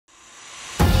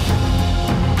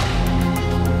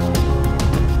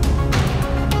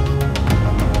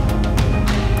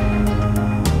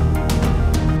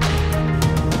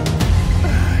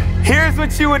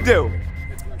what you would do.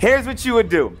 Here's what you would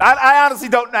do. I honestly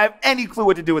don't have any clue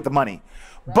what to do with the money,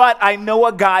 but I know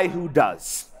a guy who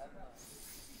does.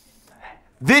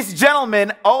 This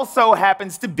gentleman also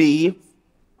happens to be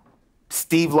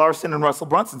Steve Larson and Russell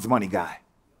Brunson's money guy.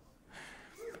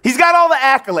 He's got all the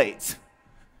accolades,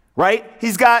 right?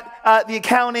 He's got the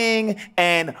accounting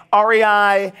and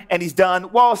REI, and he's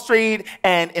done Wall Street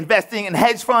and investing in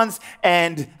hedge funds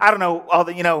and I don't know, all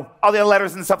the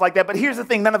letters and stuff like that. But here's the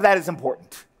thing, none of that is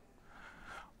important.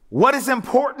 What is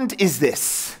important is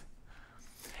this,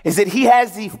 is that he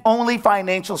has the only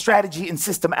financial strategy and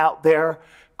system out there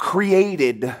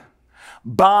created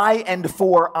by and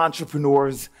for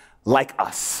entrepreneurs like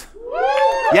us.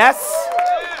 Yes?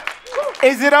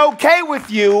 Is it okay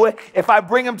with you if I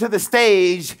bring him to the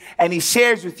stage and he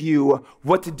shares with you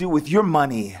what to do with your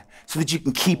money so that you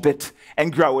can keep it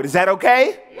and grow it? Is that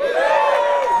okay?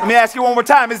 Let me ask you one more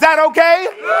time. Is that okay?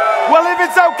 Well, if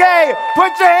it's okay,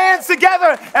 put your hands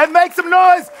together and make some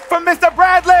noise for Mr.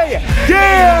 Bradley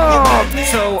Gibb.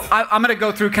 So I'm going to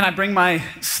go through, can I bring my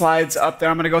slides up there?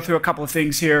 I'm going to go through a couple of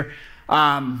things here.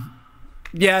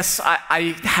 Yes,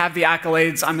 I have the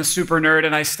accolades. I'm a super nerd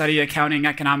and I study accounting,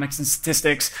 economics, and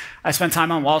statistics. I spent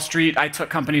time on Wall Street. I took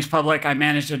companies public. I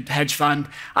managed a hedge fund.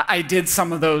 I did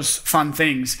some of those fun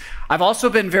things. I've also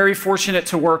been very fortunate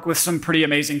to work with some pretty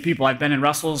amazing people. I've been in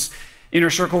Russell's inner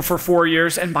circle for 4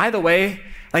 years. And by the way,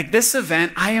 like this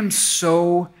event, I am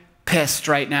so pissed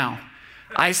right now.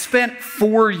 I spent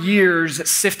 4 years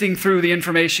sifting through the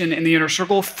information in the inner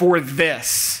circle for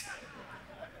this.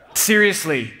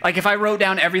 Seriously, like if I wrote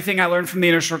down everything I learned from the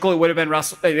inner circle, it would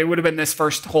have been this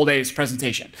first whole day's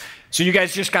presentation. So you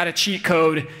guys just got a cheat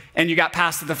code and you got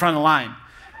passed at the front of the line,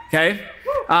 okay?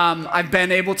 I've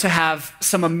been able to have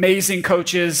some amazing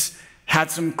coaches, had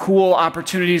some cool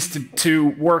opportunities to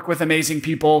work with amazing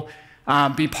people,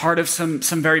 be part of some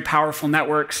very powerful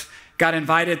networks, got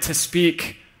invited to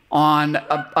speak on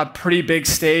a pretty big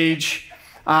stage,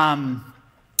 and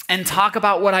talk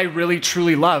about what I really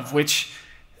truly love, which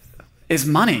is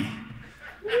money.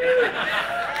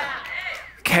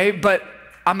 Okay, but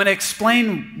I'm gonna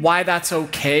explain why that's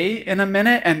okay in a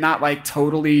minute and not like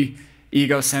totally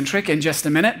egocentric in just a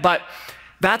minute, but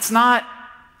that's not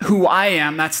who I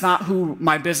am. That's not who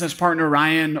my business partner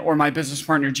Ryan or my business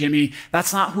partner Jimmy,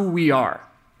 that's not who we are.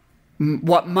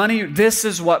 This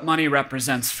is what money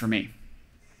represents for me.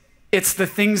 It's the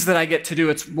things that I get to do.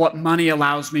 It's what money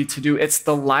allows me to do. It's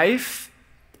the life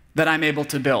that I'm able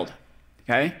to build,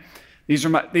 okay? These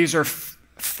are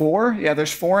 4, yeah,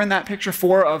 there's 4 in that picture,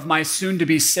 4 of my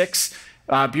soon-to-be 6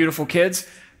 beautiful kids.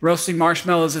 Roasting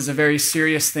marshmallows is a very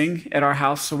serious thing at our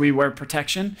house, so we wear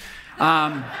protection.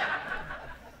 I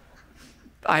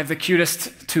have the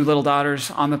cutest 2 little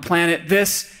daughters on the planet.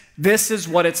 This is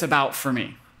what it's about for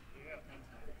me.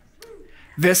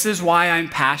 This is why I'm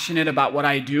passionate about what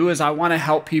I do, is I want to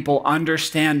help people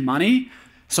understand money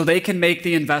so they can make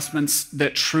the investments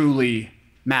that truly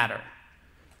matter.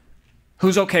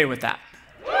 Who's okay with that?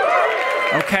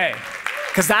 Okay,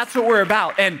 because that's what we're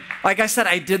about. And like I said,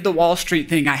 I did the Wall Street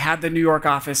thing. I had the New York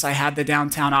office. I had the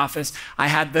downtown office. I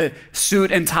had the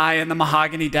suit and tie and the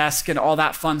mahogany desk and all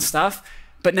that fun stuff.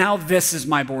 But now this is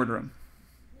my boardroom.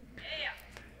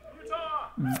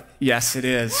 Yes, it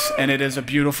is. And it is a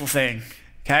beautiful thing,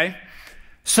 okay?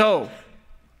 So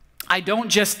I don't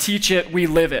just teach it, we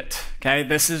live it, okay?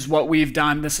 This is what we've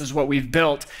done. This is what we've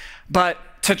built. But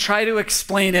to try to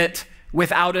explain it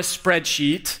without a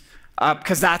spreadsheet,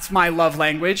 because that's my love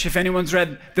language. If anyone's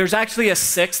read, there's actually a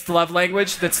 6th love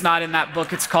language that's not in that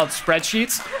book. It's called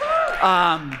spreadsheets.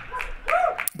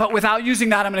 But without using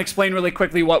that, I'm going to explain really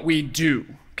quickly what we do.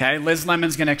 Okay, Liz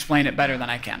Lemon's going to explain it better than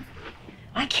I can.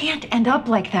 I can't end up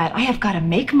like that. I have got to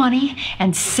make money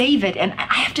and save it, and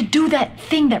I have to do that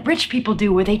thing that rich people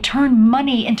do where they turn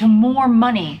money into more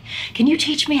money. Can you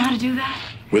teach me how to do that?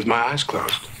 With my eyes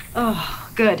closed. Oh,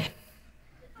 good.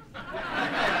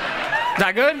 Is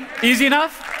that good? Easy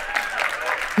enough?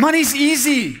 Money's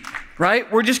easy, right?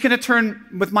 We're just going to turn,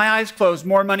 with my eyes closed,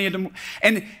 more money into more.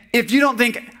 And if you don't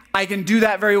think I can do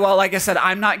that very well, like I said,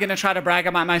 I'm not going to try to brag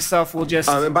about myself. We'll just...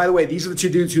 and by the way, these are the 2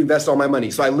 dudes who invest all my money.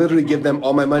 So I literally give them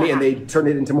all my money and they turn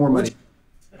it into more money.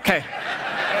 Okay.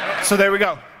 So there we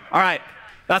go. All right.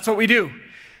 That's what we do.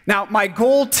 Now, my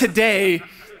goal today,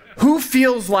 who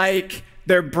feels like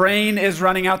their brain is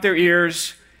running out their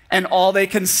ears and all they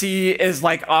can see is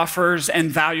like offers and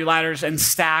value ladders and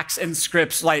stacks and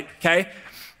scripts, like, okay?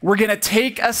 We're gonna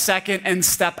take a second and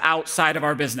step outside of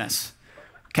our business,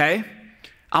 okay?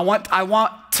 I want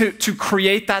to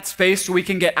create that space so we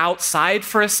can get outside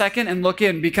for a second and look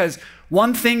in, because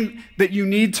one thing that you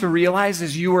need to realize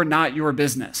is you are not your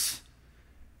business.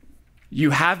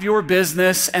 You have your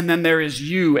business, and then there is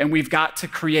you, and we've got to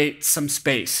create some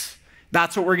space.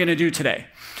 That's what we're going to do today.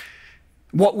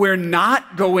 What we're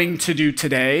not going to do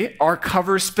today are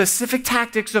cover specific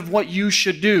tactics of what you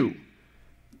should do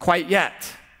quite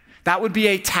yet. That would be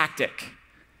a tactic.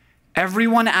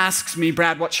 Everyone asks me,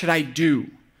 Brad, what should I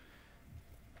do?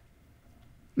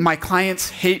 My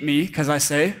clients hate me because I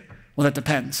say, well, that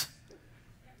depends.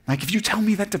 Like, if you tell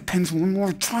me that depends one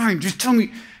more time, just tell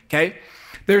me, okay?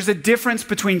 There's a difference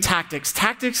between tactics.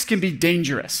 Tactics can be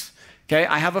dangerous, okay?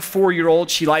 I have a 4-year-old.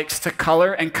 She likes to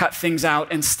color and cut things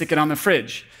out and stick it on the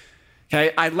fridge,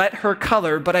 okay? I let her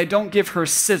color, but I don't give her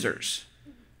scissors.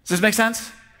 Does this make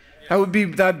sense?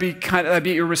 That'd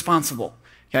be irresponsible,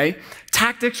 okay?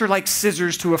 Tactics are like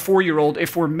scissors to a 4-year-old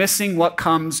if we're missing what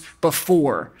comes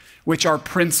before, which are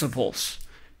principles,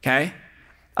 okay?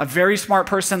 A very smart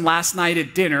person last night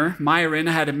at dinner, Myron,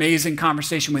 I had an amazing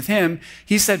conversation with him.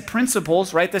 He said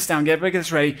principles, write this down, get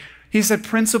this ready. He said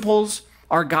principles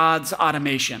are God's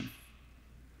automation.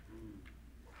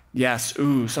 Yes,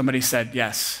 ooh, somebody said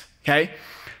yes, okay?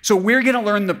 So we're gonna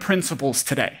learn the principles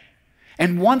today.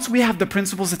 And once we have the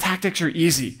principles, the tactics are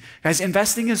easy. Guys,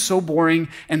 investing is so boring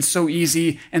and so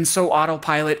easy and so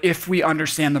autopilot if we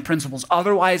understand the principles.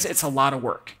 Otherwise, it's a lot of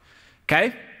work,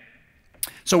 okay?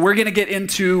 So we're going to get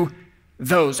into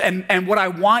those. And what I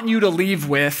want you to leave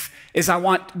with is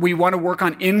we want to work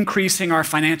on increasing our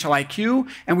financial IQ,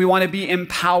 and we want to be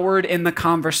empowered in the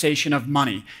conversation of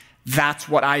money. That's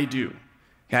what I do,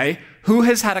 okay? Who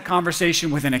has had a conversation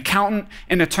with an accountant,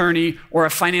 an attorney, or a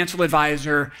financial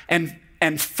advisor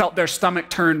and felt their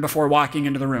stomach turn before walking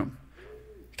into the room,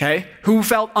 okay? Who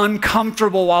felt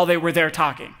uncomfortable while they were there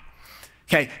talking?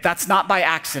 Okay, that's not by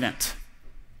accident.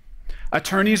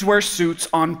 Attorneys wear suits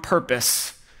on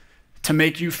purpose to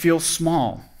make you feel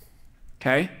small,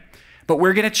 okay? But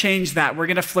we're gonna change that. We're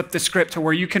gonna flip the script to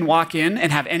where you can walk in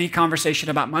and have any conversation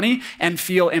about money and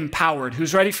feel empowered.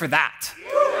 Who's ready for that?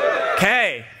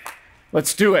 Okay,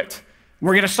 let's do it.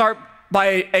 We're gonna start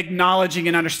by acknowledging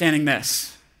and understanding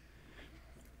this.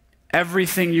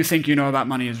 Everything you think you know about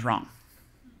money is wrong.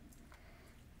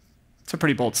 It's a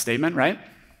pretty bold statement, right?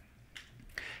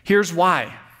 Here's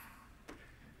why.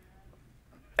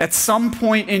 At some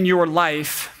point in your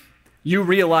life, you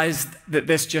realized that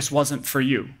this just wasn't for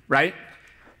you, right?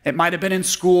 It might have been in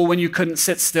school when you couldn't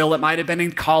sit still. It might have been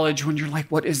in college when you're like,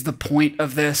 what is the point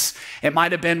of this? It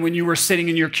might have been when you were sitting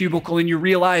in your cubicle and you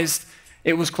realized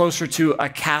it was closer to a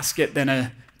casket than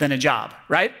a job,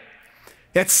 right?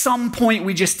 At some point,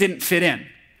 we just didn't fit in.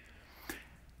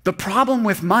 The problem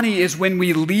with money is when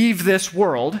we leave this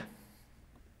world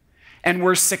and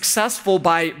we're successful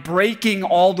by breaking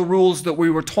all the rules that we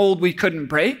were told we couldn't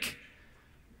break,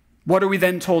 what are we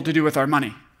then told to do with our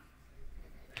money?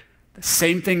 The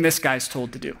same thing this guy's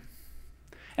told to do.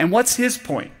 And what's his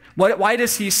point? Why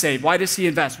does he save? Why does he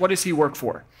invest? What does he work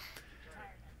for?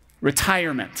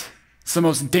 Retirement. It's the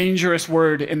most dangerous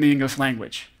word in the English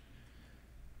language.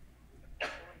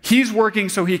 He's working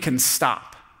so he can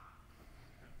stop.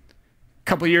 A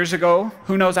couple years ago,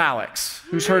 who knows Alex?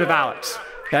 Who's heard of Alex?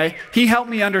 Okay? He helped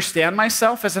me understand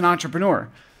myself as an entrepreneur.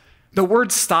 The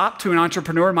word stop to an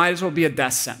entrepreneur might as well be a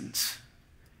death sentence.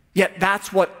 Yet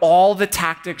that's what all the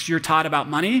tactics you're taught about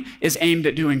money is aimed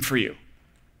at doing for you.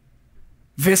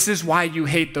 This is why you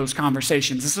hate those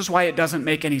conversations. This is why it doesn't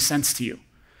make any sense to you.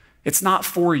 It's not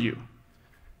for you.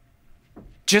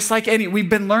 Just like we've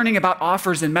been learning about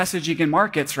offers and messaging in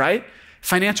markets, right?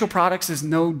 Financial products is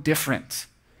no different.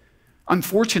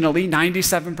 Unfortunately,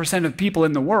 97% of people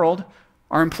in the world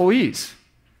are employees.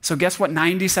 So guess what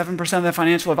 97% of the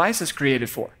financial advice is created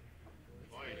for?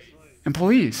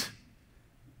 Employees.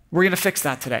 We're going to fix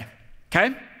that today,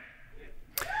 okay?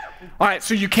 All right,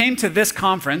 so you came to this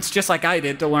conference, just like I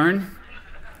did, to learn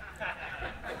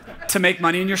to make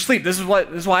money in your sleep. This is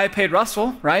why I paid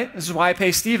Russell, right? This is why I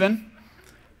pay Steven.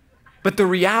 But the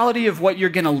reality of what you're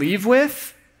going to leave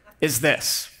with is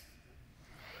this.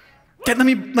 Okay,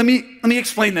 let me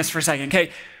explain this for a second,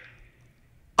 okay?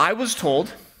 I was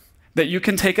told that you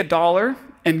can take $1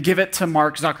 and give it to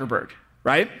Mark Zuckerberg,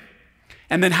 right?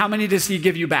 And then how many does he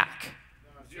give you back?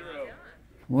 0.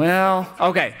 Well,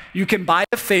 okay. You can buy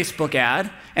a Facebook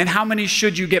ad, and how many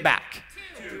should you get back?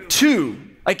 2.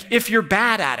 Like, if you're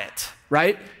bad at it,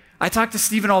 right? I talk to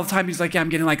Steven all the time. He's like, yeah, I'm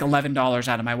getting like $11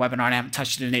 out of my webinar, and I haven't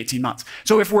touched it in 18 months.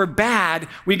 So if we're bad,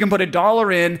 we can put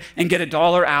 $1 in and get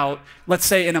 $1 out, let's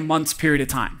say in a month's period of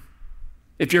time.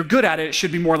 If you're good at it, it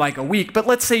should be more like a week. But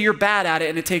let's say you're bad at it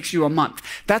and it takes you a month.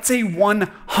 That's a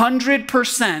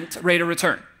 100% rate of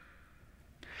return.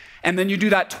 And then you do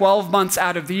that 12 months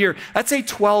out of the year. That's a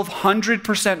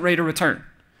 1,200% rate of return.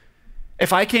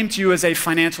 If I came to you as a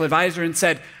financial advisor and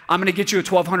said, I'm going to get you a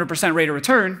 1,200% rate of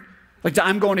return, like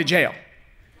I'm going to jail.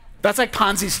 That's like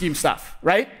Ponzi scheme stuff,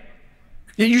 right?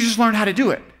 You just learned how to do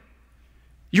it.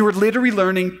 You were literally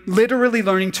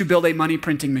learning to build a money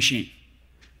printing machine.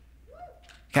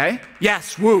 Okay?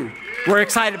 Yes, woo. We're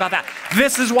excited about that.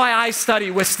 This is why I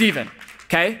study with Stephen,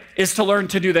 okay? Is to learn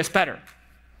to do this better.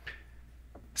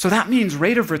 So that means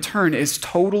rate of return is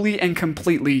totally and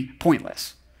completely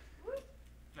pointless.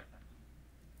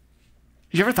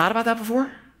 You ever thought about that before?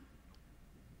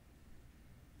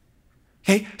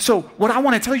 Okay, so what I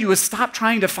want to tell you is stop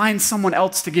trying to find someone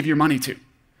else to give your money to.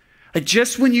 Like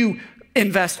just when you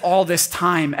invest all this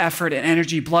time, effort, and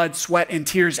energy, blood, sweat, and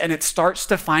tears, and it starts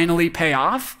to finally pay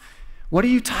off, what are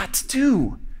you taught to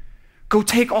do? Go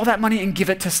take all that money and give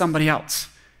it to somebody else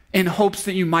in hopes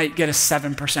that you might get a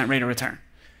 7% rate of return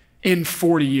in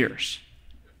 40 years.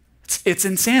 It's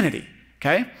insanity,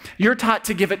 okay? You're taught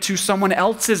to give it to someone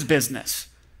else's business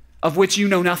of which you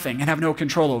know nothing and have no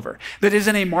control over, that is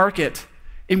in a market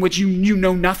in which you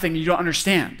know nothing, you don't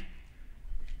understand.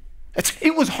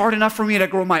 It was hard enough for me to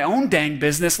grow my own dang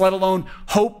business, let alone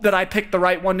hope that I picked the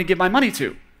right one to give my money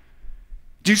to.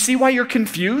 Do you see why you're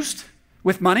confused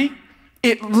with money?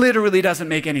 It literally doesn't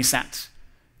make any sense,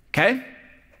 okay?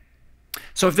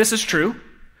 So if this is true,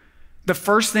 the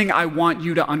first thing I want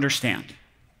you to understand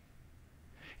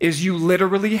is you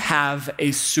literally have a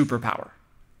superpower.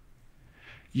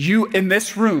 You, in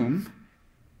this room,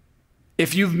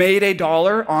 if you've made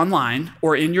 $1 online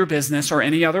or in your business or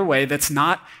any other way that's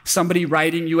not somebody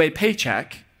writing you a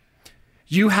paycheck,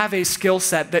 you have a skill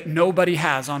set that nobody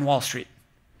has on Wall Street.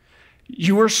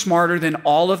 You are smarter than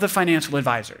all of the financial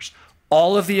advisors,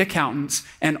 all of the accountants,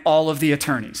 and all of the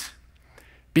attorneys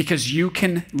because you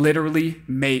can literally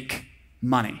make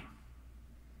money.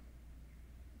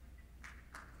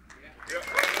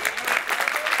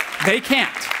 They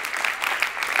can't.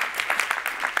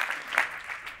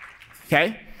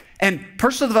 Okay? And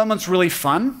personal development's really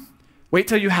fun. Wait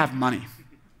till you have money.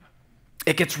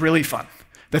 It gets really fun.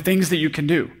 The things that you can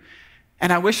do.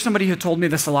 And I wish somebody had told me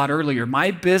this a lot earlier.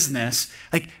 My business,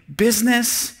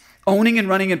 owning and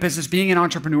running a business, being an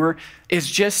entrepreneur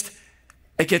is just,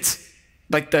 it's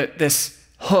like this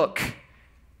hook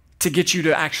to get you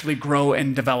to actually grow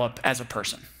and develop as a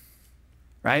person,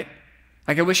 right?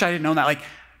 Like I wish I had known that. Like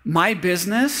my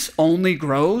business only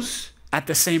grows at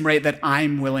the same rate that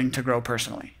I'm willing to grow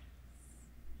personally.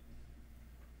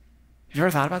 Have you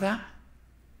ever thought about that?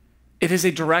 It is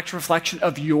a direct reflection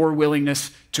of your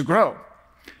willingness to grow.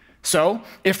 So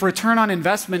if return on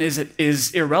investment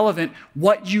is irrelevant,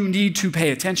 what you need to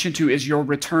pay attention to is your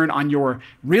return on your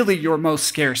most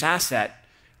scarce asset,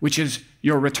 which is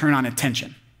your return on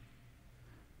attention.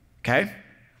 Okay?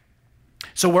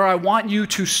 So where I want you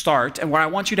to start and where I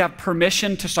want you to have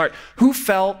permission to start, who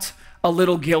felt a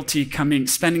little guilty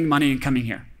spending money and coming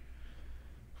here?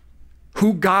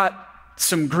 Who got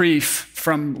some grief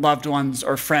from loved ones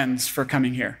or friends for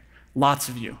coming here? Lots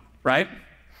of you, right?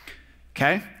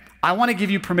 Okay? I want to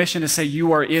give you permission to say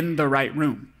you are in the right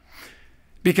room.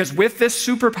 Because with this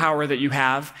superpower that you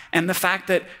have and the fact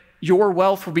that your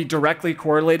wealth will be directly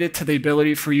correlated to the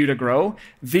ability for you to grow,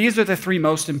 these are the 3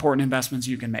 most important investments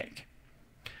you can make.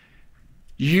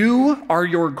 You are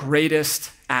your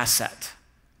greatest asset.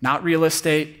 Not real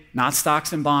estate, not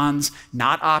stocks and bonds,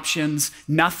 not options,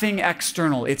 nothing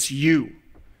external. It's you.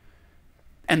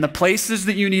 And the places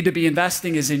that you need to be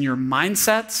investing is in your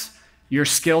mindsets, your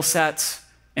skill sets,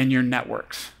 and your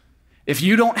networks. If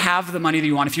you don't have the money that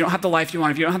you want, if you don't have the life you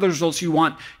want, if you don't have the results you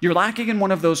want, you're lacking in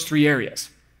one of those 3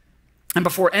 areas. And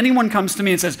before anyone comes to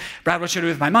me and says, Brad, what should I do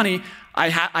with my money?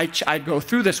 I go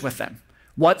through this with them.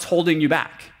 What's holding you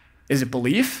back? Is it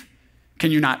belief? Can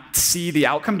you not see the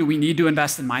outcome? Do we need to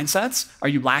invest in mindsets? Are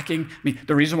you lacking?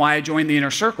 The reason why I joined the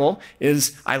inner circle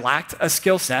is I lacked a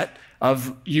skill set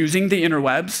of using the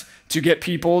interwebs to get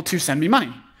people to send me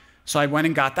money. So I went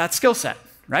and got that skill set,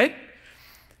 right?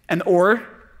 Or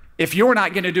if you're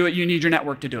not going to do it, you need your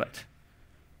network to do it.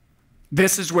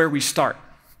 This is where we start.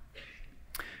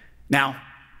 Now,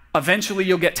 eventually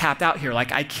you'll get tapped out here.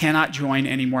 Like I cannot join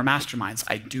any more masterminds.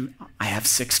 I have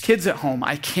 6 kids at home.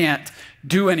 I can't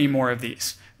do any more of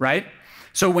these, right?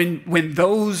 So when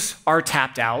those are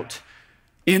tapped out,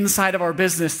 inside of our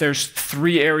business, there's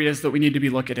 3 areas that we need to be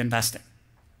looking at investing.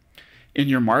 In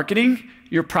your marketing,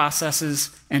 your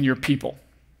processes, and your people.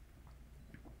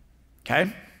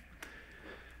 Okay?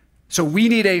 So we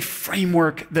need a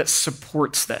framework that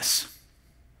supports this.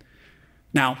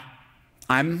 Now,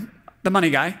 I'm the money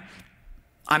guy.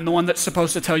 I'm the one that's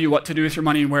supposed to tell you what to do with your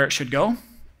money and where it should go.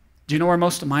 Do you know where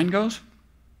most of mine goes?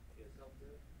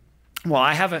 Well,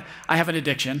 I have an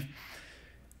addiction.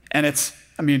 And it's,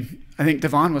 I mean, I think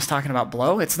Devon was talking about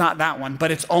blow. It's not that one,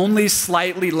 but it's only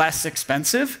slightly less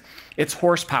expensive. It's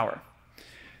horsepower.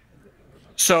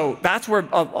 So that's where,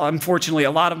 unfortunately,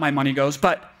 a lot of my money goes.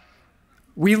 But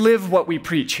we live what we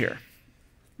preach here.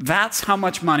 That's how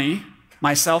much money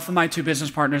myself and my 2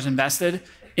 business partners invested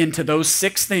into those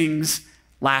 6 things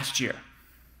last year.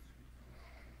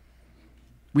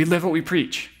 We live what we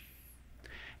preach.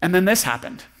 And then this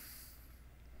happened.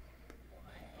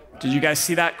 Did you guys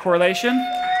see that correlation?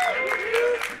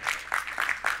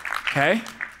 Okay.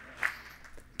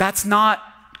 That's not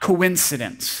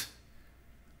coincidence.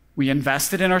 We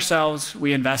invested in ourselves,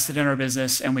 we invested in our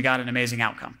business, and we got an amazing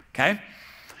outcome, okay?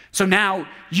 So now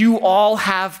you all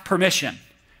have permission.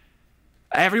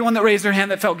 Everyone that raised their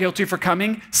hand that felt guilty for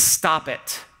coming, stop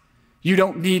it. You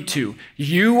don't need to.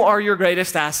 You are your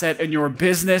greatest asset, and your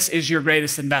business is your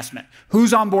greatest investment.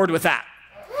 Who's on board with that?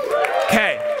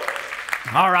 Okay.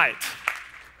 All right.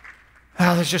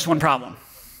 Well, there's just one problem,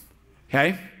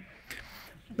 okay?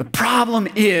 The problem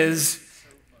is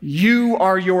you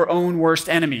are your own worst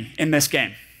enemy in this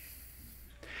game.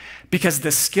 Because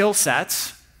the skill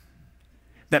sets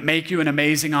that make you an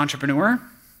amazing entrepreneur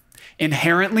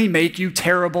inherently make you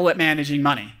terrible at managing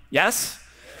money. Yes?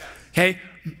 Okay?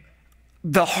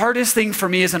 The hardest thing for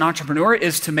me as an entrepreneur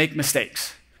is to make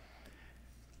mistakes.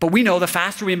 But we know the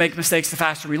faster we make mistakes, the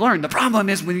faster we learn. The problem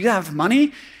is when you have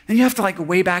money, then you have to like go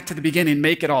way back to the beginning and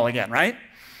make it all again, right?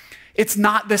 It's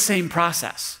not the same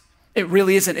process. It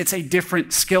really isn't. It's a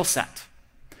different skill set,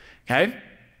 okay?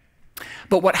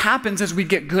 But what happens is we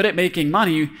get good at making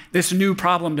money, this new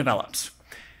problem develops.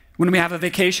 When we have a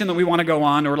vacation that we want to go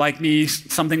on, or like me,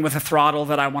 something with a throttle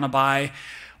that I want to buy,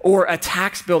 or a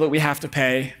tax bill that we have to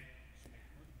pay,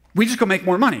 we just go make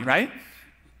more money, right?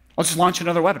 I'll just launch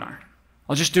another webinar.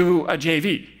 I'll just do a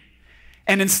JV.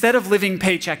 And instead of living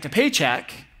paycheck to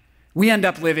paycheck, we end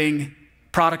up living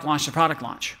product launch to product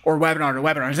launch, or webinar to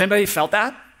webinar. Has anybody felt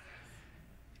that?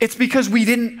 It's because we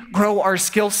didn't grow our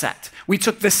skill set. We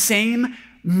took the same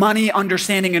money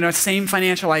understanding and the same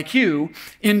financial IQ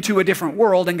into a different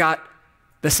world and got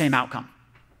the same outcome.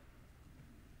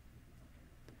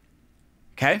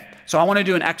 Okay? So I want to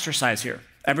do an exercise here.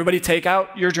 Everybody take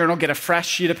out your journal, get a fresh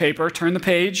sheet of paper, turn the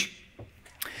page,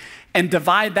 and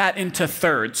divide that into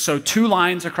thirds. So 2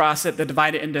 lines across it that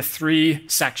divide it into 3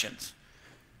 sections.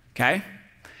 Okay?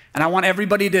 And I want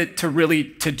everybody to really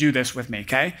do this with me,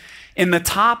 okay? In the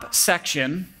top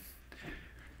section,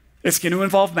 it's going to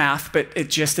involve math, but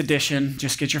it's just addition.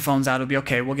 Just get your phones out. It'll be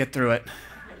okay. We'll get through it.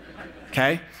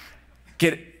 Okay?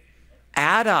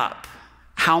 Add up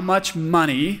how much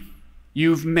money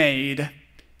you've made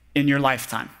in your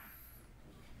lifetime.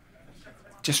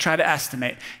 Just try to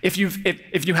estimate. If you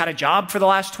had a job for the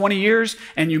last 20 years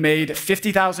and you made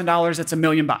 $50,000, it's $1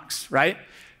 million, right?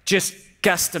 Just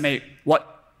guesstimate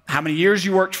how many years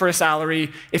you worked for a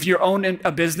salary. If you're owning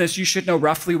a business, you should know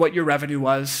roughly what your revenue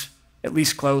was, at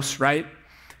least close, right?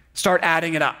 Start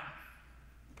adding it up,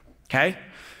 okay?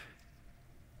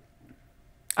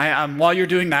 While you're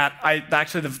doing that,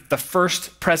 actually the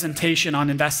first presentation on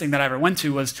investing that I ever went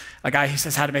to was a guy, he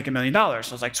says, how to make $1 million. So I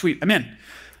was like, sweet, I'm in.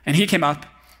 And he came up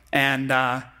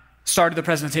and started the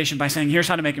presentation by saying, here's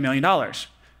how to make $1 million.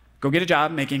 Go get a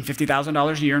job making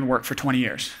 $50,000 a year and work for 20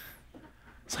 years.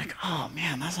 It's like, oh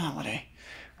man, that's not what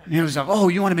and he was like, oh,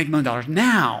 you want to make $1 million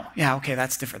now? Yeah, okay,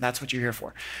 that's different. That's what you're here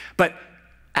for. But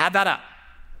add that up.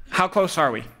 How close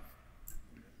are we?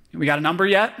 We got a number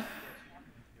yet?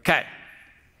 Okay.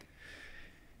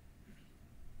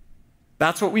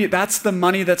 That's the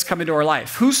money that's come into our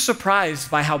life. Who's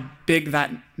surprised by how big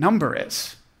that number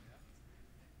is?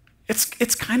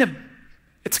 It's kind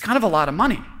of a lot of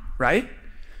money, right?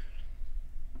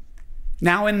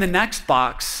 Now in the next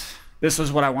box, this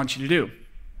is what I want you to do.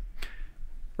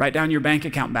 Write down your bank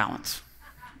account balance.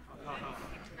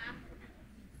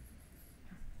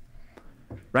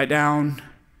 Write down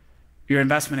your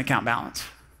investment account balance.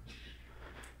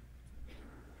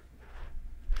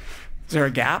 Is there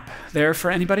a gap there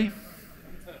for anybody?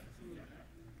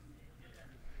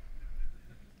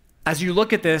 As you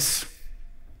look at this,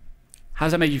 how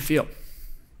does that make you feel?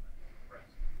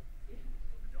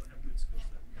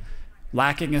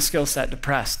 Lacking a skill set,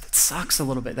 depressed. It sucks a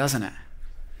little bit, doesn't it?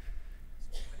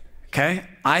 Okay?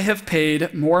 I have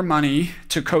paid more money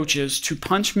to coaches to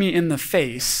punch me in the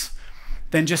face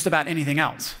than just about anything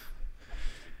else.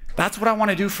 That's what I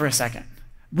want to do for a second.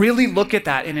 Really look at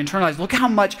that and internalize. Look how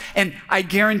much, and I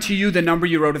guarantee you the number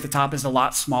you wrote at the top is a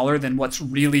lot smaller than what's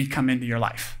really come into your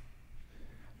life.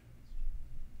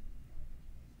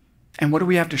 And what do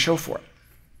we have to show for it?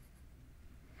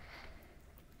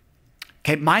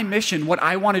 Okay, my mission, what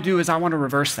I want to do is I want to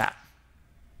reverse that.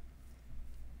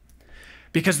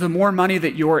 Because the more money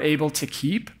that you're able to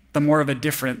keep, the more of a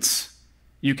difference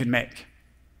you can make.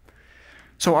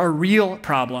 So our real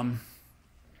problem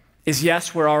is,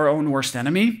 yes, we're our own worst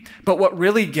enemy, but what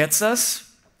really gets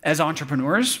us as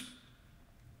entrepreneurs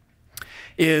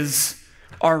is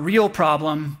our real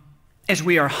problem is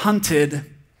we are hunted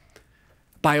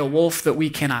by a wolf that we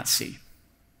cannot see.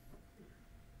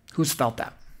 Who's felt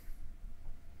that?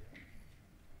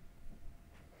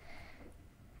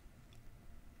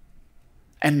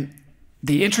 And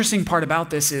the interesting part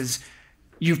about this is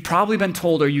you've probably been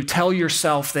told, or you tell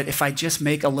yourself, that if I just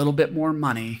make a little bit more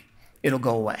money, it'll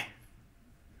go away.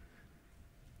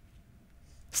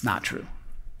 It's not true.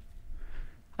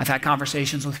 I've had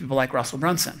conversations with people like Russell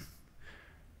Brunson,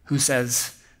 who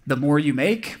says, the more you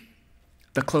make,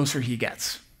 the closer he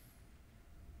gets.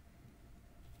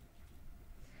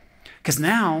 Because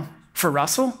now, for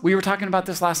Russell, we were talking about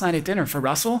this last night at dinner, for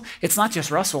Russell, it's not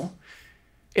just Russell.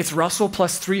 It's Russell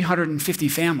plus 350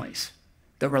 families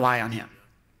that rely on him,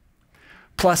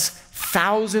 plus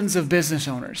thousands of business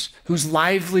owners whose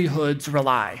livelihoods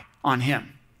rely on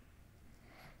him.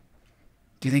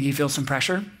 Do you think he feels some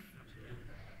pressure?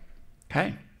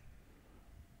 Okay.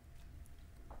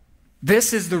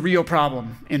 This is the real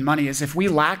problem in money, is if we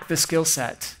lack the skill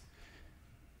set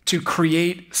to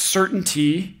create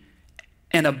certainty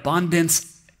and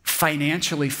abundance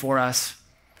financially for us,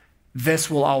 this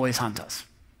will always hunt us.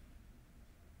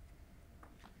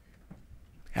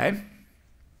 Okay?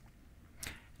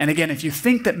 And again, if you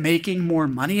think that making more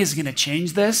money is going to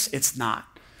change this, it's not.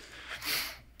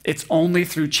 It's only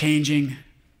through changing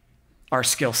our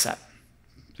skill set,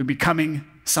 through becoming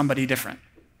somebody different.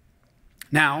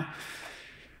 Now,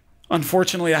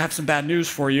 unfortunately, I have some bad news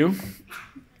for you.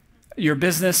 Your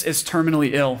business is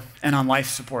terminally ill and on life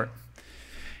support.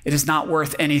 It is not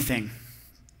worth anything.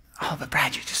 Oh, but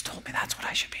Brad, you just told me that's what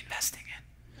I should be investing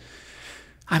in.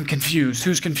 I'm confused.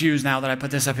 Who's confused now that I put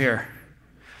this up here?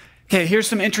 Okay, here's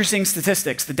some interesting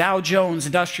statistics. The Dow Jones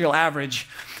Industrial Average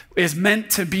is meant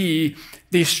to be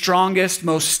the strongest,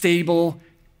 most stable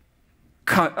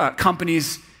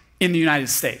companies in the United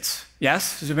States.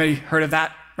 Yes? Has anybody heard of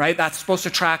that? Right? That's supposed to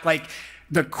track like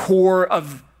the core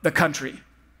of the country.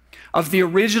 Of the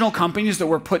original companies that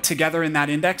were put together in that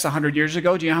index 100 years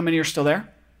ago, do you know how many are still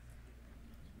there?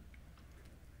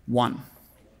 One.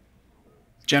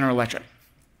 General Electric.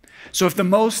 So if the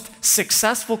most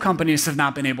successful companies have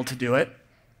not been able to do it,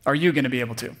 are you going to be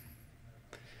able to?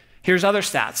 Here's other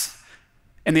stats.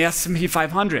 In the S&P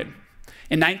 500,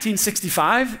 in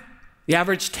 1965, the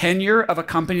average tenure of a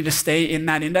company to stay in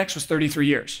that index was 33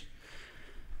 years.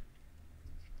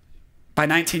 By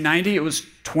 1990, it was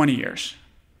 20 years.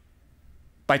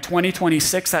 By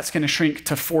 2026, that's going to shrink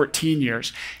to 14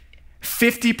 years.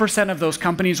 50% of those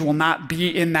companies will not be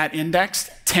in that index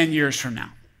 10 years from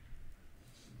now.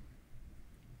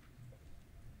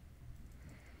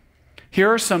 Here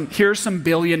are some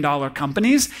billion-dollar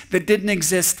companies that didn't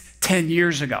exist 10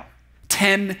 years ago.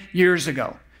 10 years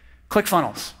ago.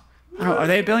 ClickFunnels. I don't know, are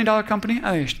they a billion-dollar company?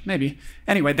 Maybe.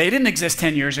 Anyway, they didn't exist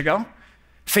 10 years ago.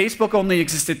 Facebook only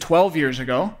existed 12 years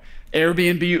ago.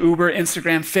 Airbnb, Uber,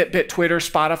 Instagram, Fitbit, Twitter,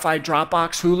 Spotify,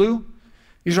 Dropbox, Hulu.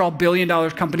 These are all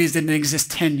billion-dollar companies that didn't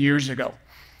exist 10 years ago.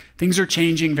 Things are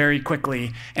changing very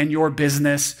quickly, and your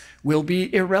business will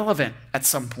be irrelevant at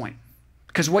some point.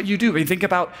 Because what you do, you think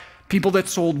about people that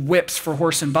sold whips for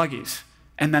horse and buggies,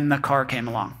 and then the car came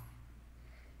along.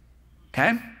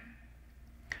 Okay?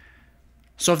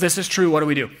 So if this is true, what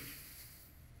do?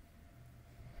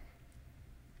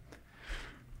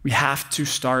 We have to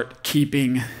start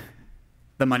keeping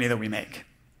the money that we make.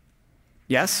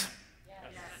 Yes?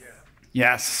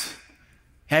 Yes.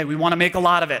 Hey, we want to make a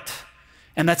lot of it.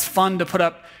 And that's fun to put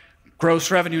up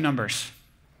gross revenue numbers.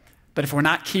 But if we're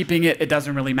not keeping it, it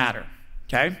doesn't really matter.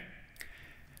 Okay?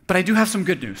 But I do have some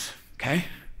good news. Okay?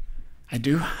 I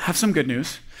do have some good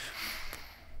news.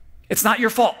 It's not your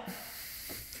fault.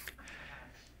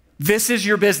 This is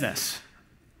your business.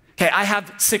 Okay, I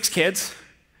have 6 kids.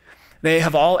 They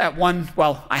have all at one,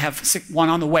 well, I have one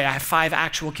on the way. I have 5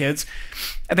 actual kids.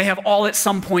 And they have all at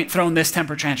some point thrown this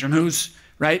temper tantrum.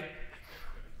 Right?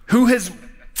 Who has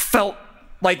felt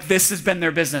like this has been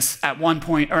their business at one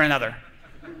point or another?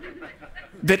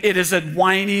 That it is a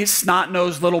whiny,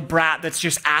 snot-nosed little brat that's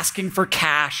just asking for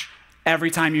cash every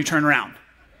time you turn around.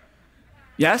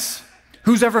 Yes?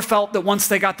 Who's ever felt that once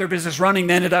they got their business running,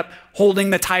 they ended up holding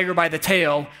the tiger by the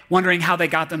tail, wondering how they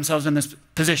got themselves in this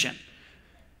position?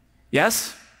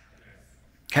 Yes?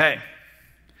 Okay.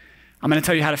 I'm going to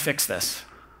tell you how to fix this.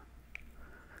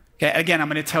 Okay, again, I'm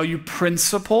going to tell you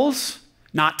principles,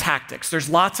 not tactics. There's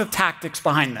lots of tactics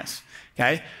behind this,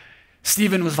 okay?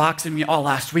 Stephen was voxing me all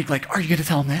last week, like, are you going to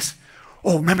tell him this?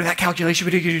 Oh, remember that calculation?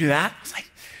 But are you going to do that? I was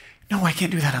like, no, I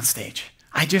can't do that on stage.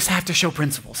 I just have to show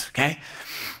principles, okay?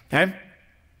 Okay?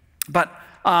 But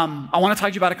I want to talk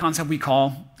to you about a concept we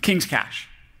call King's Cash,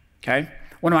 okay?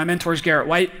 One of my mentors, Garrett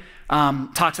White,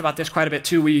 talks about this quite a bit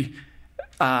too. We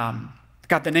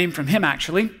got the name from him,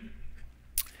 actually.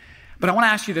 But I want to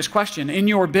ask you this question. In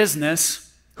your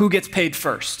business, who gets paid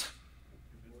first?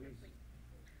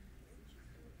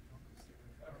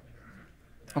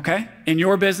 Okay? In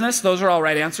your business, those are all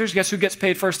right answers. Guess who gets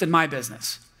paid first in my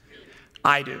business?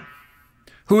 I do.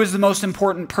 Who is the most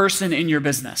important person in your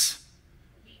business?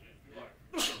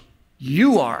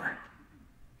 You are.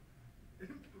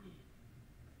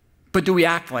 But do we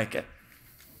act like it?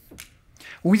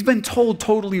 We've been told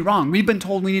totally wrong. We've been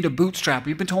told we need a bootstrap.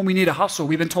 We've been told we need a hustle.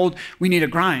 We've been told we need a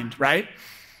grind, right?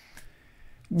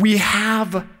 We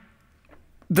have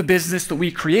the business that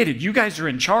we created. You guys are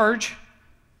in charge.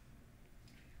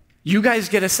 You guys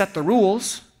get to set the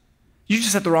rules. You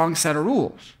just set the wrong set of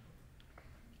rules.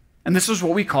 And this is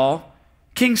what we call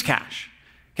King's Cash.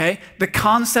 Okay? The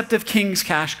concept of King's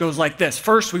Cash goes like this.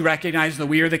 First, we recognize that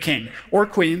we are the king or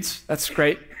queens. That's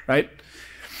great, right?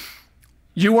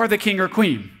 You are the king or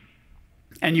queen,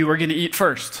 and you are going to eat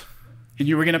first, and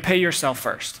you are going to pay yourself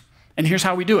first. And here's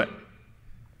how we do it.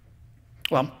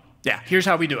 Well, yeah, here's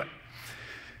how we do it.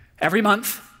 Every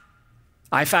month,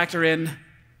 I factor in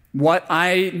what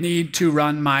I need to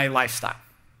run my lifestyle.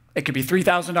 It could be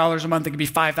 $3,000 a month. It could be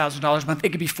 $5,000 a month. It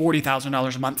could be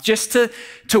 $40,000 a month, just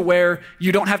to where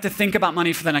you don't have to think about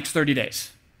money for the next 30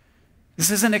 days. This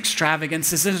isn't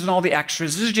extravagance. This isn't all the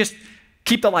extras. This is just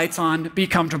keep the lights on, be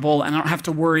comfortable, and I don't have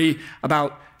to worry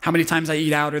about how many times I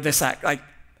eat out or this, that. Like,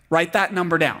 write that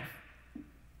number down.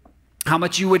 How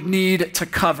much you would need to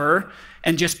cover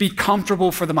and just be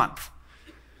comfortable for the month.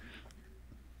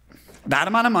 That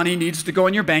amount of money needs to go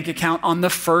in your bank account on the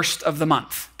first of the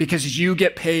month because you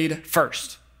get paid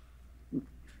first.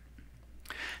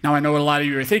 Now, I know what a lot of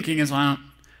you are thinking is, well,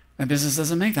 my business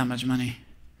doesn't make that much money.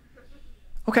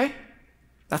 Okay,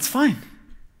 that's fine.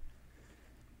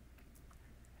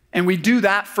 And we do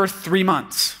that for 3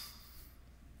 months.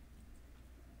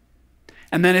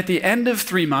 And then at the end of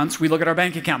 3 months, we look at our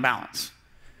bank account balance.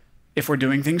 If we're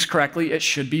doing things correctly, it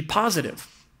should be positive.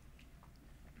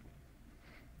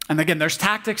 And again, there's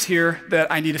tactics here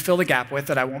that I need to fill the gap with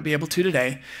that I won't be able to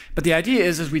today. But the idea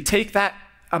is we take that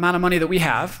amount of money that we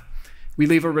have, we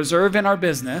leave a reserve in our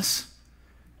business,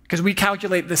 because we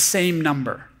calculate the same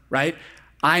number, right?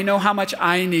 I know how much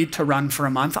I need to run for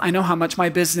a month. I know how much my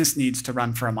business needs to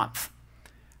run for a month.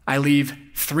 I leave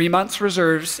 3 months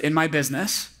reserves in my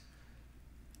business,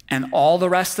 and all the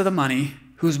rest of the money,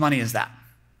 whose money is that?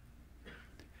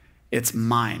 It's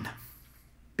mine.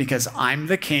 Because I'm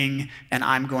the king and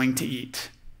I'm going to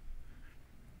eat.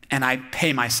 And I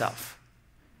pay myself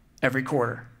every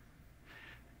quarter.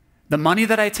 The money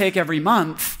that I take every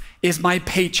month is my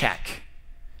paycheck.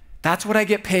 That's what I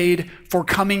get paid for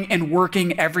coming and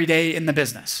working every day in the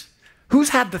business. Who's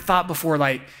had the thought before,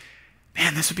 like,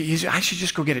 man, this would be easier. I should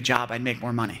just go get a job. I'd make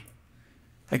more money.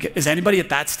 Like, is anybody at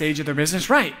that stage of their business?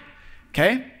 Right.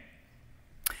 Okay.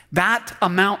 That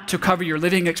amount to cover your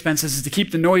living expenses is to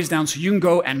keep the noise down so you can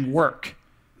go and work.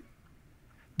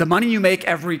 The money you make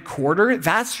every quarter,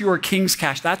 that's your King's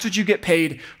Cash. That's what you get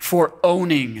paid for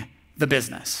owning the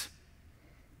business.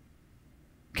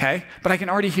 Okay? But I can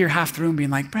already hear half the room being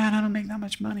like, Brad, I don't make that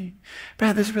much money.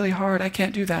 Brad, this is really hard. I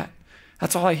can't do that.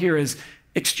 That's all I hear is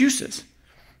excuses.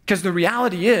 Because the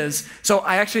reality is, so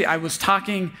I was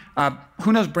talking,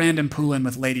 who knows Brandon Poulin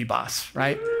with Lady Boss,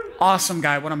 right? Awesome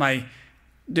guy, one of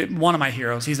my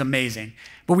heroes. He's amazing.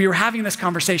 But we were having this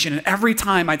conversation, and every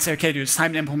time I'd say, okay, dude, it's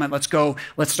time to implement. Let's go.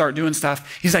 Let's start doing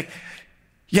stuff. He's like,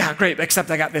 yeah, great,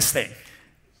 except I got this thing.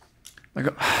 I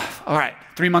go, all right,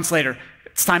 3 months later,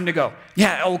 it's time to go.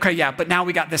 Yeah, okay, yeah, but now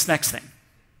we got this next thing.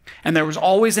 And there was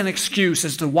always an excuse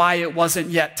as to why it wasn't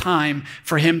yet time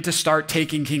for him to start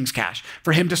taking King's Cash,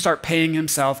 for him to start paying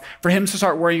himself, for him to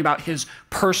start worrying about his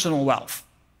personal wealth.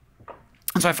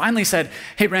 And so I finally said,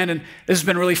 hey, Brandon, this has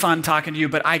been really fun talking to you,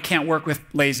 but I can't work with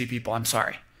lazy people. I'm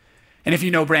sorry. And if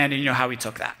you know Brandon, you know how he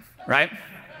took that, right?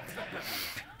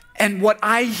 And what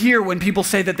I hear when people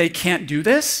say that they can't do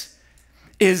this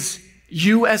is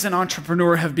you as an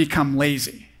entrepreneur have become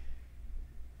lazy.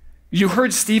 You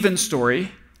heard Stephen's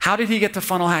story. How did he get to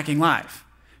Funnel Hacking Live?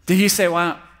 Did he say,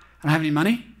 well, I don't have any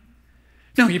money?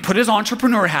 No, he put his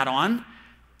entrepreneur hat on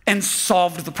and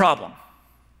solved the problem.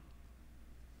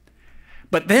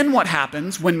 But then what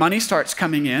happens when money starts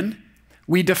coming in?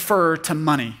 We defer to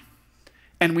money,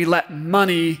 and we let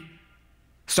money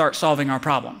start solving our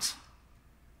problems.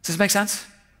 Does this make sense?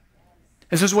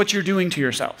 This is what you're doing to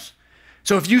yourselves.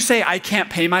 So if you say, I can't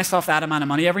pay myself that amount of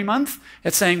money every month,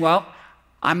 it's saying, well,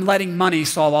 I'm letting money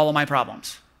solve all of my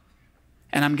problems,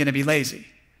 and I'm going to be lazy.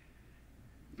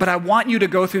 But I want you to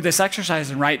go through this exercise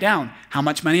and write down how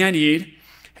much money I need,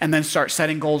 and then start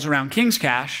setting goals around King's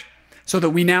Cash so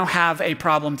that we now have a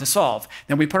problem to solve.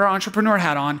 Then we put our entrepreneur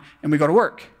hat on and we go to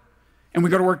work. And we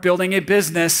go to work building a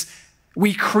business.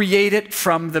 We create it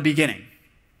from the beginning,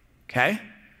 okay?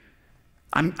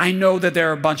 I know that there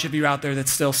are a bunch of you out there that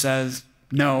still says,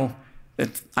 no,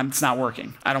 it's not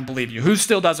working. I don't believe you. Who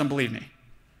still doesn't believe me?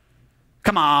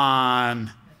 Come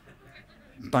on.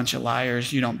 Bunch of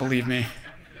liars, you don't believe me.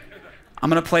 I'm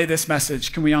gonna play this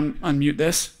message. Can we unmute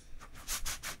this?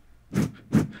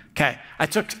 Okay, I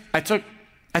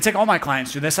take all my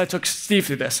clients through this. I took Steve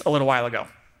through this a little while ago.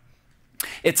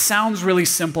 It sounds really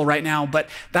simple right now, but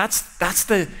that's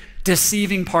the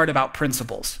deceiving part about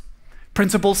principles.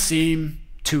 Principles seem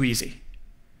too easy.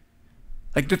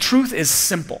 Like the truth is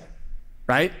simple,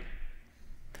 right?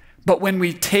 But when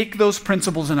we take those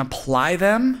principles and apply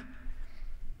them,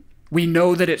 we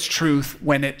know that it's truth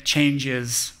when it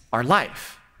changes our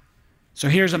life. So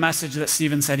here's a message that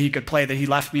Steven said he could play that he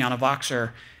left me on a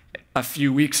Voxer a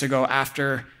few weeks ago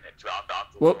after,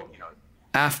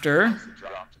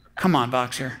 come on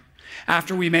Voxer,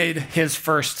 after we made his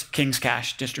first King's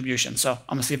Cash distribution. So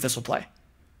I'm gonna see if this will play.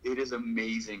 It is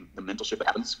amazing the mental shift that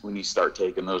happens when you start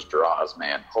taking those draws,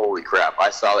 man. Holy crap.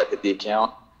 I saw that hit the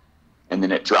account and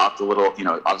then it dropped a little,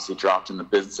 obviously dropped in the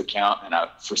business account. And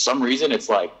for some reason, it's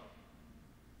like,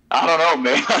 I don't know,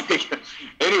 man.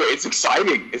 Anyway, it's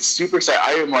exciting. It's super exciting.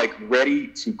 I am like ready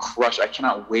to crush. I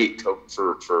cannot wait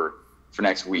for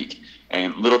next week.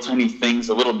 And little tiny things,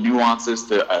 the little nuances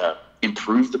to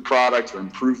improve the product or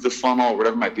improve the funnel or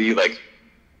whatever it might be, like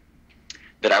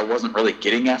that I wasn't really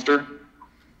getting after.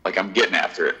 Like I'm getting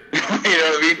after it. You know what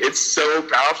I mean? It's so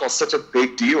powerful. It's such a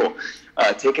big deal.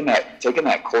 Taking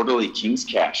that quarterly King's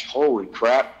Cash. Holy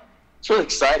crap. It's really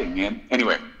exciting, man.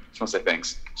 Anyway, just want to say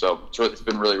thanks. So it's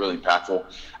been really, really impactful.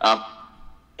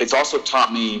 It's also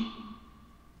taught me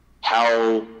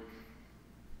how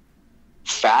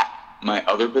fat my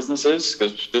other business is,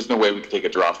 because there's no way we could take a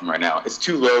draw from right now. It's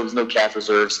too low. There's no cash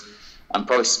reserves. I'm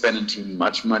probably spending too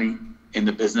much money in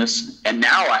the business. And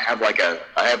now I have like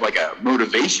a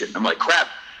motivation. I'm like, crap,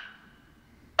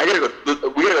 we gotta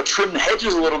go trim the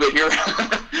hedges a little bit here.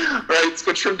 Right? Let's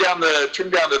go trim down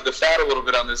the fat a little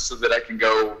bit on this so that I can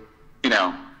go,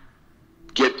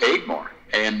 get paid more.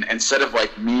 And instead of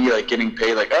like me like getting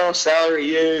paid like, oh, salary,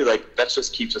 yeah, like that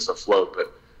just keeps us afloat.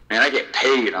 But man, I get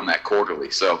paid on that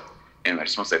quarterly. So anyway, I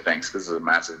just want to say thanks because this is a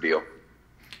massive deal.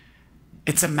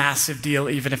 It's a massive deal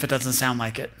even if it doesn't sound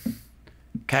like it.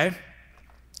 Okay?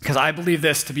 Because I believe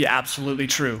this to be absolutely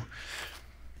true.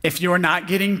 If you're not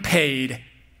getting paid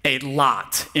a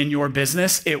lot in your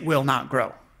business, it will not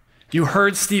grow. You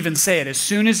heard Steven say it. As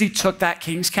soon as he took that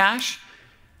King's Cash,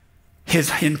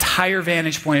 his entire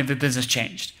vantage point of the business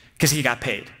changed because he got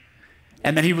paid.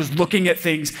 And then he was looking at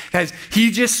things. Guys,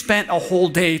 he just spent a whole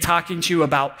day talking to you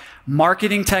about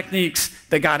marketing techniques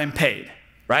that got him paid,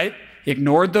 right? He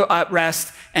ignored the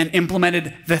rest and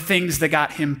implemented the things that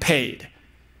got him paid.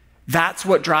 That's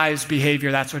what drives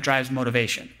behavior. That's what drives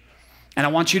motivation. And I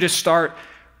want you to start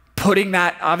putting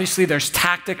that. Obviously, there's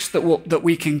tactics that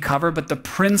we can cover, but the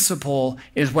principle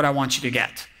is what I want you to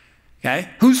get. Okay?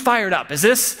 Who's fired up? Is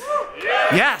this?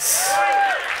 Yes.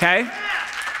 Okay?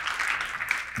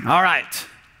 All right.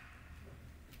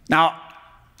 Now,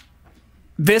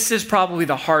 this is probably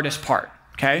the hardest part,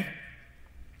 okay?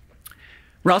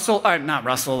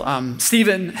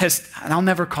 Steven has, and I'll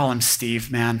never call him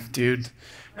Steve, man, dude.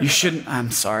 You shouldn't, I'm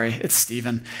sorry, it's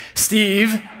Steven.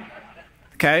 Steve,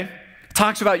 okay,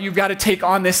 talks about you've got to take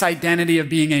on this identity of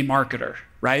being a marketer,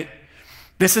 right?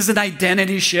 This is an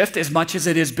identity shift as much as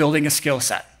it is building a skill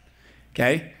set,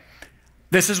 okay?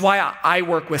 This is why I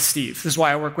work with Steve. This is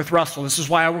why I work with Russell. This is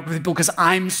why I work with people, because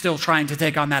I'm still trying to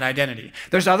take on that identity.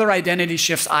 There's other identity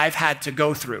shifts I've had to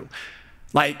go through,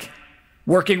 like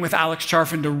working with Alex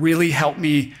Charfin to really help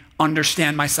me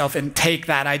understand myself and take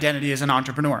that identity as an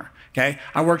entrepreneur, okay?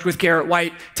 I worked with Garrett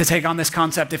White to take on this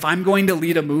concept. If I'm going to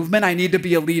lead a movement, I need to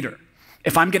be a leader.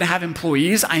 If I'm going to have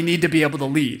employees, I need to be able to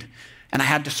lead. And I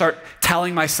had to start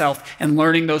telling myself and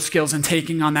learning those skills and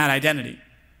taking on that identity.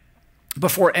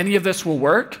 Before any of this will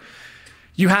work,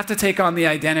 you have to take on the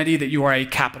identity that you are a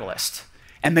capitalist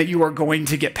and that you are going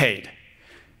to get paid,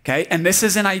 okay? And this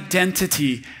is an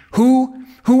identity. Who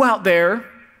out there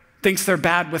thinks they're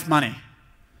bad with money?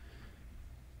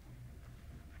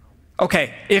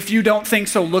 Okay, if you don't think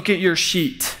so, look at your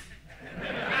sheet.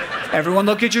 Everyone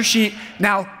look at your sheet.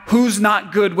 Now, who's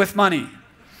not good with money?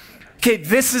 Okay,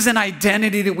 this is an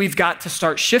identity that we've got to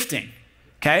start shifting.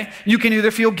 Okay? You can either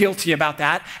feel guilty about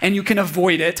that and you can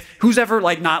avoid it. Who's ever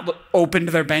like not opened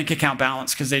their bank account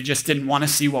balance because they just didn't want to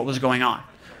see what was going on?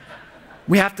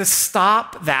 We have to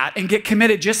stop that and get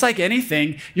committed. Just like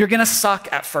anything, you're going to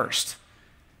suck at first.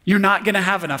 You're not going to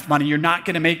have enough money. You're not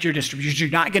going to make your distributions. You're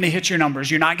not going to hit your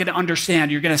numbers. You're not going to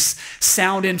understand. You're going to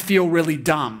sound and feel really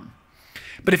dumb.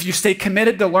 But if you stay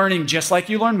committed to learning, just like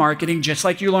you learn marketing, just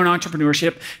like you learn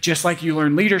entrepreneurship, just like you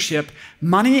learn leadership,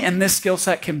 money and this skill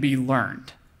set can be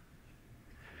learned.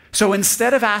 So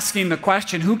instead of asking the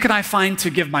question, who can I find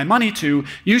to give my money to,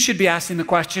 you should be asking the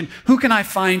question, who can I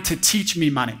find to teach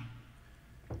me money?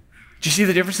 Do you see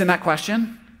the difference in that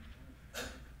question?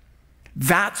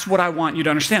 That's what I want you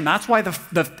to understand. That's why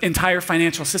the entire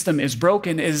financial system is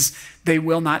broken, is they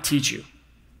will not teach you.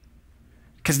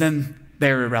 Because then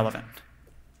they're irrelevant.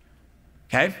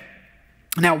 Okay?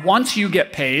 Now, once you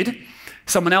get paid,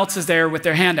 someone else is there with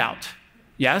their hand out.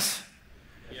 Yes?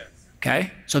 Yes.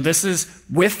 Okay? So this is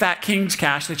with that king's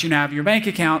cash that you now have in your bank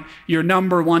account, your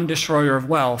number one destroyer of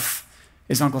wealth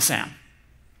is Uncle Sam.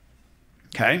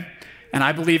 Okay? And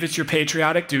I believe it's your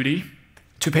patriotic duty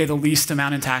to pay the least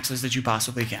amount in taxes that you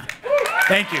possibly can.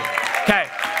 Thank you. Okay.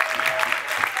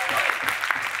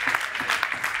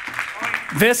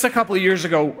 This a couple of years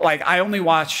ago, like I only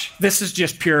watch, this is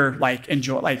just pure like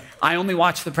enjoy, like I only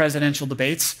watch the presidential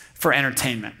debates for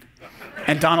entertainment.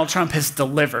 And Donald Trump has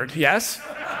delivered, yes?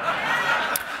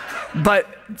 But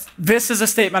this is a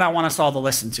statement I want us all to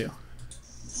listen to.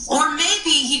 Or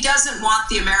maybe he doesn't want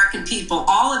the American people,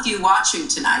 all of you watching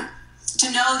tonight,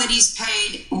 to know that he's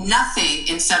paid nothing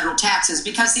in federal taxes,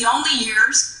 because the only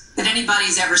years that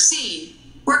anybody's ever seen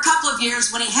were a couple of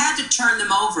years when he had to turn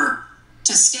them over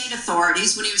to state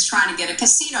authorities when he was trying to get a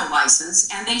casino license,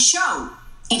 and they showed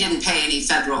he didn't pay any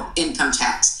federal income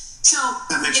tax. So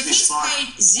if he's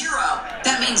paid zero,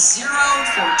 that means zero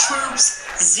for troops,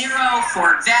 zero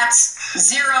for vets,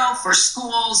 zero for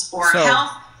schools or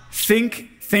health.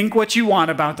 Think what you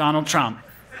want about Donald Trump,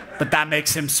 but that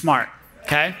makes him smart,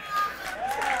 okay?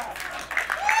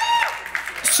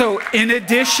 So in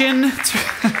addition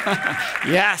to,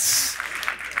 yes,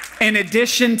 in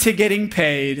addition to getting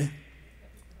paid,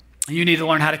 you need to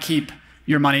learn how to keep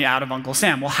your money out of Uncle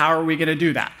Sam. Well, how are we going to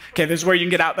do that? Okay, this is where you can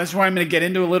get out. This is where I'm going to get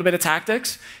into a little bit of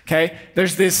tactics. Okay,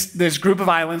 there's this group of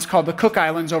islands called the Cook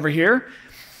Islands over here.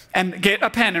 And get a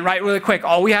pen and write really quick.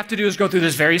 All we have to do is go through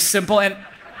this very simple, and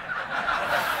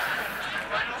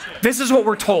this is what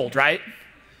we're told, right?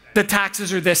 The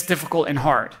taxes are this difficult and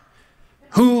hard.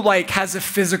 Who has a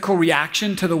physical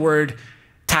reaction to the word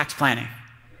tax planning?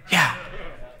 Yeah,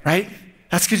 right?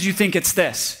 That's because you think it's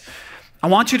this. I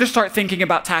want you to start thinking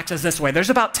about taxes this way. There's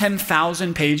about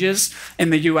 10,000 pages in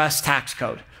the US tax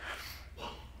code.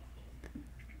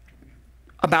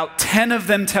 About 10 of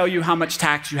them tell you how much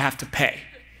tax you have to pay.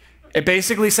 It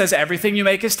basically says everything you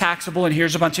make is taxable, and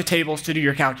here's a bunch of tables to do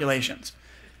your calculations.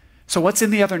 So what's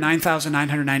in the other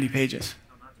 9,990 pages?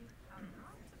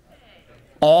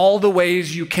 All the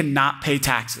ways you cannot pay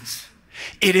taxes.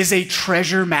 It is a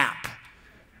treasure map.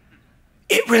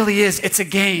 It really is. It's a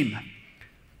game.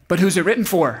 But who's it written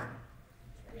for?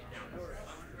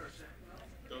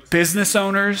 Business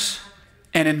owners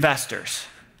and investors.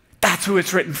 That's who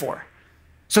it's written for.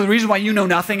 So the reason why you know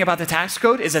nothing about the tax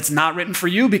code is it's not written for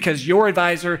you, because your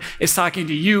advisor is talking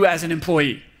to you as an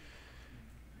employee.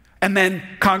 And then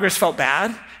Congress felt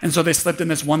bad, and so they slipped in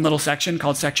this one little section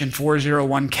called Section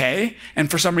 401k,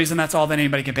 and for some reason that's all that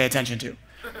anybody can pay attention to.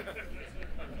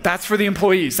 That's for the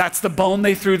employees. That's the bone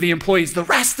they threw the employees. The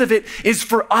rest of it is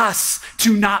for us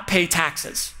to not pay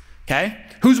taxes, okay?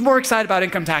 Who's more excited about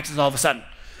income taxes all of a sudden?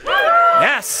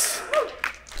 Yes,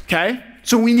 okay?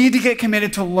 So we need to get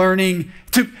committed to learning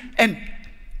to, and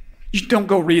you don't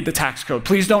go read the tax code.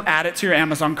 Please don't add it to your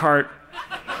Amazon cart.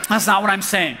 That's not what I'm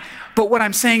saying. But what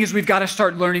I'm saying is we've got to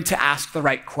start learning to ask the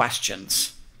right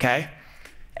questions, okay?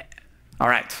 All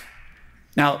right.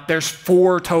 Now, there's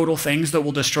 4 total things that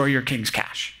will destroy your king's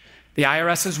cash. The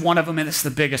IRS is one of them, and it's the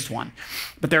biggest one.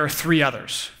 But there are 3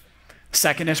 others.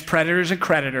 Second is predators and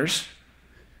creditors.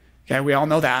 Okay, we all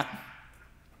know that.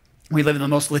 We live in the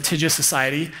most litigious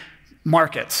society.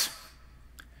 Markets.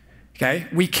 Okay,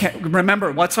 we can't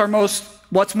remember what's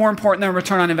more important than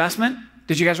return on investment?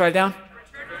 Did you guys write it down?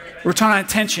 Return on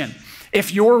attention.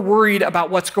 If you're worried about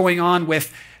what's going on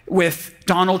with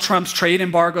Donald Trump's trade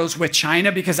embargoes with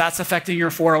China because that's affecting your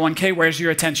 401k, where's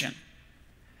your attention?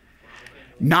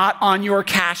 Not on your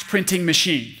cash printing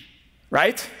machine,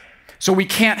 right? So we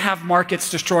can't have markets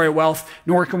destroy wealth,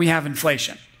 nor can we have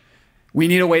inflation. We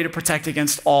need a way to protect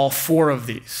against all 4 of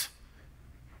these.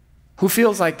 Who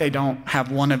feels like they don't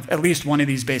have at least one of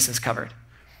these bases covered?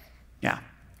 Yeah,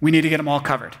 we need to get them all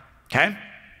covered, okay?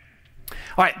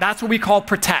 All right, that's what we call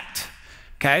protect,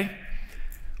 okay?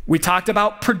 We talked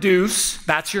about produce.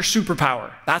 That's your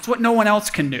superpower. That's what no one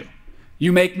else can do.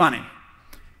 You make money.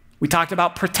 We talked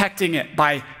about protecting it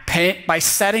by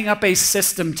setting up a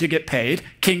system to get paid,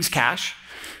 King's Cash,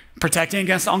 protecting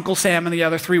against Uncle Sam and the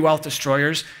other 3 wealth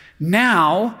destroyers.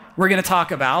 Now we're going to talk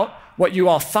about what you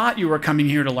all thought you were coming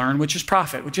here to learn, which is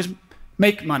profit, which is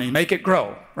make money, make it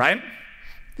grow, right?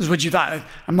 This is what you thought.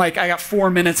 I'm like, I got 4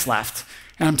 minutes left,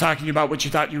 and I'm talking about what you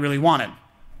thought you really wanted,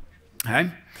 okay?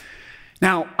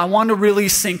 Now, I want to really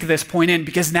sink this point in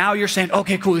because now you're saying,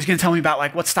 okay, cool, he's going to tell me about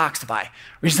like what stocks to buy. Or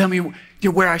he's going to tell me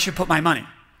where I should put my money.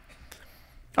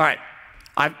 All right,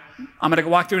 I'm going to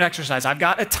walk through an exercise. I've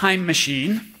got a time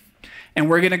machine, and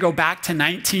we're going to go back to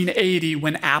 1980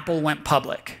 when Apple went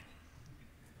public.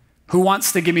 Who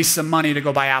wants to give me some money to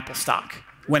go buy Apple stock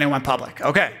when it went public?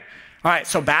 Okay. All right,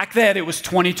 so back then it was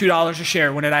 $22 a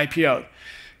share when it IPO'd.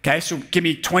 Okay, so give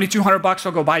me $2,200,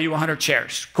 I'll go buy you 100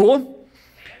 shares. Cool?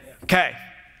 Okay.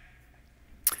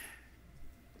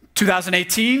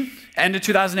 2018, end of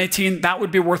 2018, that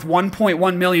would be worth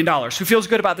 $1.1 million. Who feels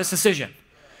good about this decision?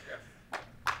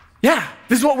 Yeah,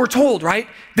 this is what we're told, right?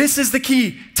 This is the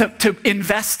key to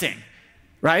investing,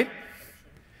 right?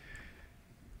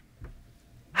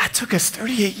 That took us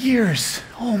 38 years.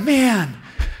 Oh man,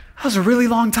 that was a really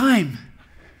long time.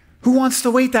 Who wants to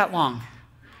wait that long,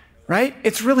 right?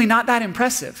 It's really not that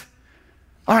impressive.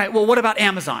 All right, well, what about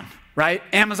Amazon? Right?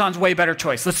 Amazon's way better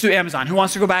choice. Let's do Amazon. Who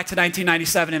wants to go back to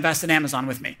 1997 and invest in Amazon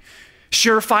with me?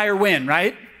 Surefire win,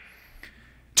 right?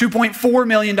 $2.4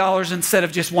 million instead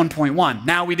of just 1.1.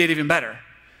 Now we did even better.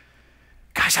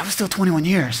 Gosh, that was still 21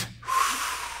 years.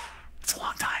 That's a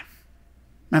long time.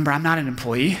 Remember, I'm not an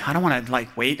employee. I don't want to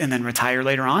like wait and then retire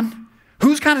later on.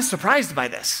 Who's kind of surprised by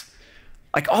this?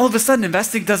 Like all of a sudden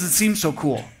investing doesn't seem so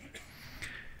cool.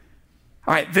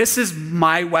 All right, this is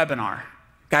my webinar.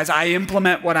 Guys, I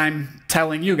implement what I'm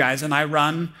telling you guys, and I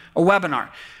run a webinar.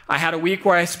 I had a week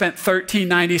where I spent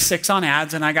 $13.96 on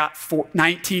ads, and I got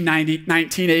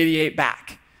 $19.88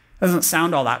 back. Doesn't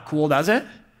sound all that cool, does it?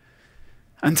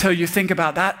 Until you think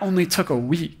about that, only took a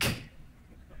week.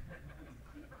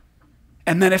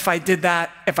 And then if I did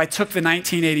that, if I took the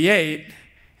 $19.88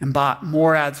 and bought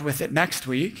more ads with it next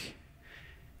week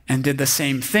and did the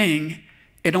same thing,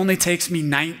 it only takes me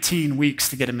 19 weeks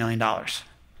to get $1 million.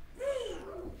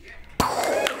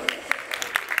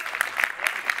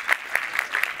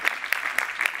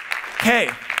 Okay,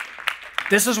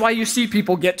 this is why you see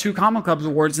people get 2 Common Clubs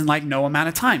awards in like no amount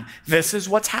of time. This is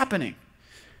what's happening.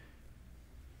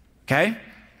 Okay?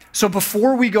 So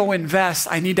before we go invest,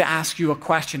 I need to ask you a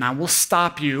question. I will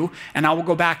stop you and I will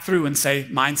go back through and say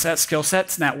mindset, skill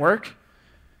sets, network,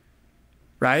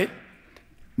 right?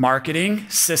 Marketing,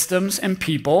 systems, and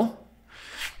people.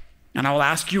 And I will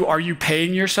ask you, are you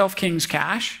paying yourself King's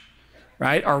Cash?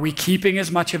 Right? Are we keeping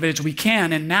as much of it as we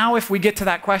can? And now if we get to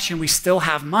that question, we still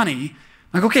have money,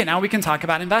 like, okay, now we can talk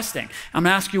about investing. I'm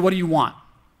gonna ask you, what do you want?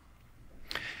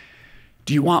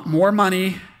 Do you want more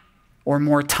money or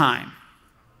more time?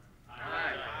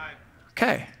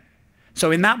 Okay. So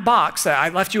in that box, I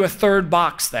left you a 3rd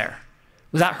box there.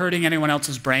 Was that hurting anyone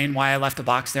else's brain, why I left a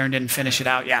box there and didn't finish it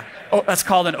out? Yeah. Oh, that's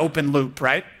called an open loop,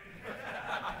 right?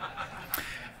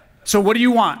 So what do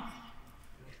you want?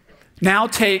 Now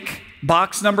take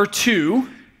box number 2,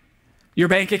 your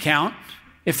bank account,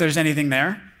 if there's anything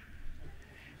there.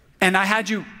 And I had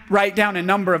you write down a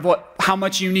number of how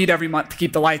much you need every month to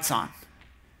keep the lights on.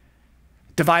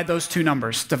 Divide those 2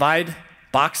 numbers. Divide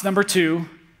box number 2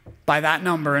 by that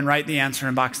number and write the answer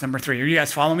in box number 3. Are you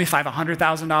guys following me? If I have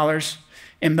 $100,000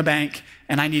 in the bank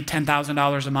and I need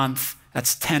 $10,000 a month,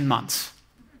 that's 10 months.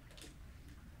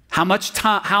 How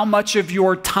much of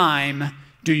your time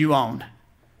do you own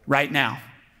right now?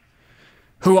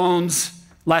 Who owns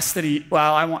less than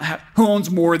who owns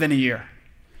more than a year?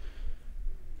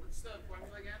 What's the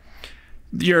formula again?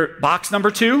 Your box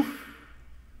number 2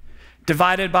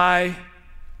 divided by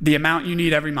the amount you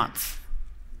need every month.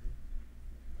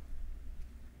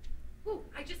 Ooh,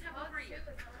 I just have over a year.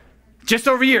 Just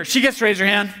over a year. She gets to raise her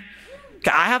hand.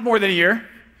 Okay, I have more than a year.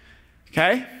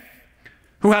 Okay?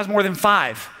 Who has more than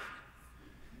 5?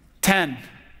 10?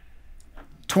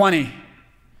 20?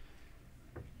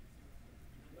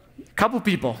 Couple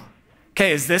people.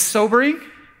 Okay, is this sobering?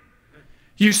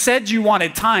 You said you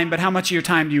wanted time, but how much of your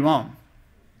time do you own?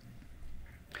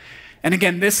 And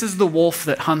again, this is the wolf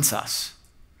that hunts us.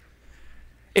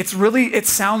 It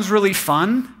sounds really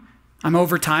fun. I'm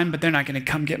over time, but they're not going to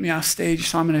come get me off stage,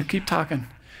 so I'm going to keep talking.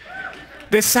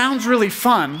 This sounds really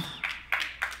fun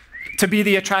to be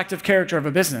the attractive character of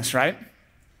a business, right?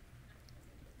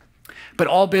 But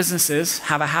all businesses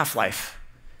have a half-life.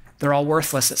 They're all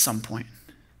worthless at some point.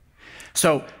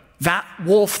 So that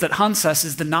wolf that hunts us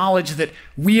is the knowledge that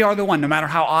we are the one, no matter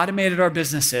how automated our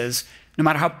business is, no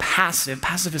matter how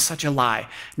passive is such a lie,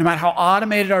 no matter how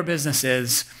automated our business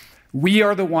is, we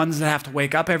are the ones that have to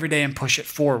wake up every day and push it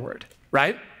forward,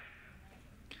 right?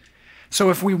 So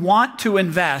if we want to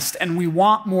invest and we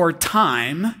want more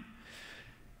time,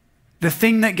 the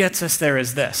thing that gets us there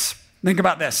is this. Think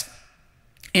about this.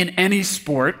 In any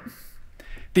sport,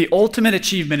 the ultimate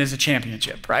achievement is a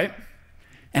championship, right?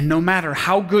 And no matter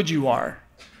how good you are,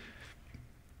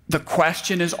 the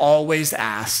question is always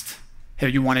asked,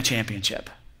 have you won a championship,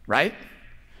 right?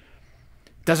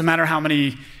 Doesn't matter how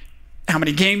many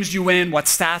games you win, what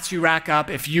stats you rack up.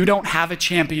 If you don't have a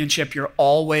championship, you're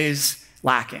always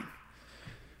lacking.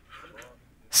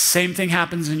 Same thing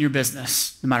happens in your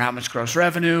business. No matter how much gross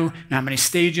revenue, no matter how many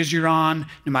stages you're on,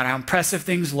 no matter how impressive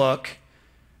things look,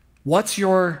 what's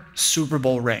your Super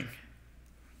Bowl ring?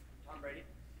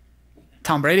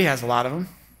 Tom Brady has a lot of them.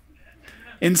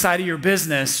 Inside of your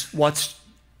business, what's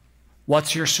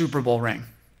your Super Bowl ring?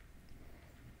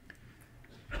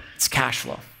 It's cash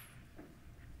flow.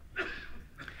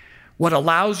 What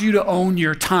allows you to own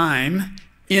your time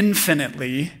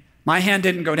infinitely, my hand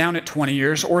didn't go down at 20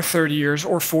 years or 30 years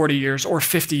or 40 years or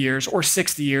 50 years or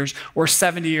 60 years or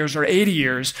 70 years or 80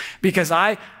 years because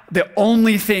the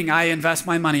only thing I invest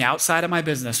my money outside of my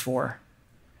business for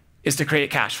is to create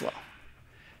cash flow.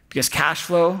 Because cash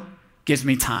flow gives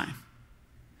me time.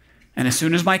 And as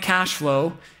soon as my cash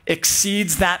flow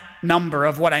exceeds that number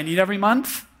of what I need every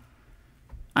month,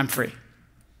 I'm free.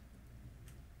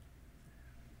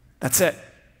 That's it.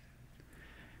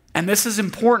 And this is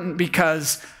important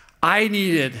because I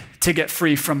needed to get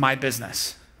free from my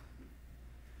business.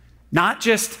 Not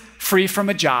just free from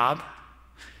a job,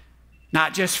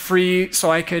 not just free so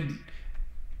I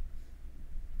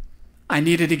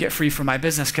needed to get free from my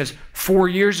business because 4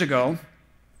 years ago,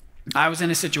 I was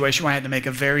in a situation where I had to make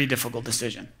a very difficult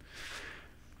decision.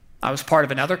 I was part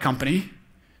of another company.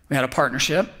 We had a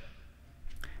partnership,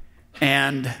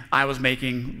 and I was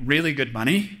making really good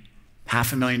money,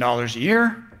 $500,000 a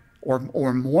year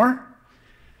or more.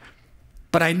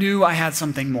 But I knew I had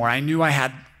something more. I knew I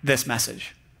had this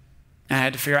message, and I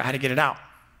had to figure out how to get it out.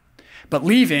 But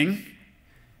leaving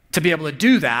to be able to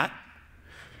do that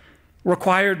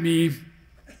required me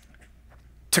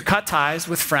to cut ties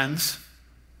with friends.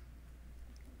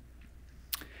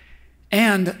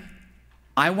 And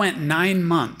I went 9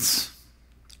 months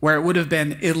where it would have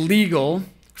been illegal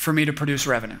for me to produce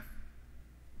revenue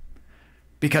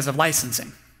because of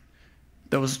licensing.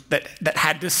 Those that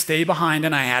had to stay behind,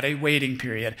 and I had a waiting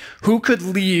period. Who could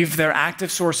leave their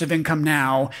active source of income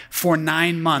now for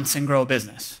 9 months and grow a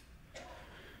business?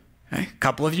 Okay, a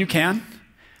couple of you can.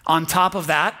 On top of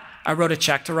that, I wrote a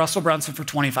check to Russell Brunson for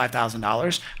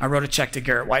 $25,000. I wrote a check to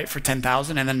Garrett White for $10,000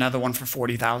 and then another one for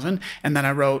 $40,000. And then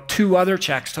I wrote 2 other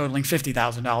checks totaling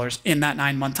 $50,000 in that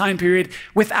 9-month time period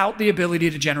without the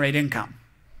ability to generate income.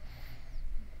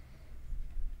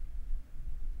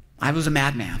 I was a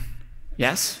madman,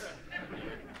 yes?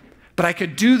 But I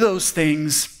could do those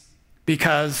things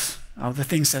because, oh, the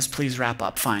thing says, please wrap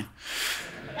up, fine.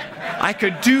 I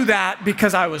could do that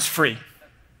because I was free.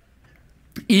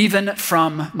 Even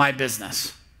from my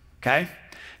business, okay?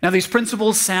 Now these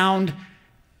principles sound,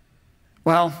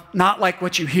 well, not like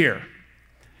what you hear.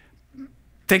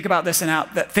 Think about this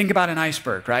think about an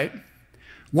iceberg, right?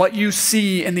 What you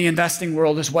see in the investing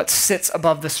world is what sits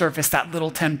above the surface, that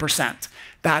little 10%.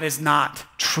 That is not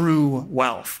true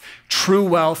wealth. True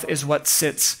wealth is what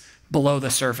sits below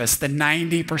the surface, the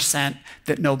 90%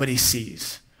 that nobody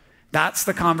sees. That's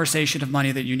the conversation of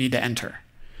money that you need to enter.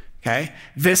 Okay?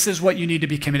 This is what you need to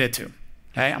be committed to.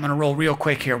 Okay? I'm going to roll real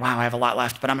quick here. Wow, I have a lot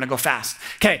left, but I'm going to go fast.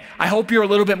 Okay, I hope you're a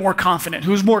little bit more confident.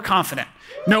 Who's more confident?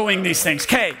 Knowing these things.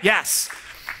 Okay, yes.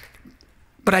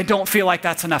 But I don't feel like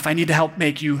that's enough. I need to help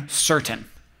make you certain.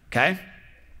 Okay?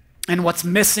 And what's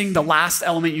missing, the last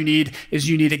element you need, is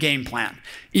you need a game plan.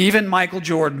 Even Michael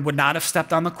Jordan would not have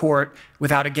stepped on the court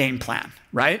without a game plan,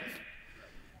 right?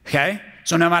 Okay?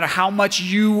 So no matter how much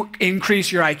you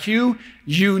increase your IQ,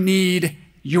 you need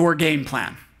your game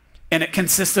plan. And it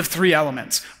consists of 3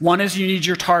 elements. One is you need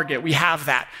your target. We have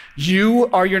that. You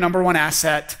are your number 1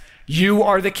 asset. You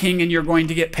are the king and you're going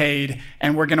to get paid,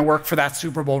 and we're going to work for that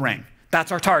Super Bowl ring.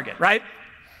 That's our target, right?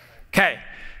 Okay.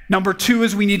 Number 2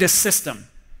 is we need a system.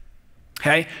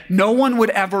 Okay? No one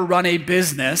would ever run a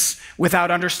business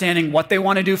without understanding what they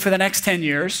want to do for the next 10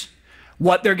 years,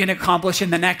 what they're going to accomplish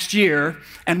in the next year,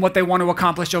 and what they want to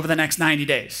accomplish over the next 90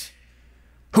 days.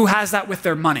 Who has that with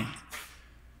their money?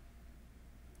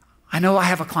 I know I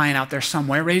have a client out there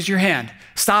somewhere. Raise your hand.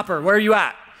 Stopper, where are you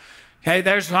at? Okay,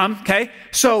 there's some, okay?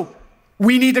 So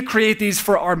we need to create these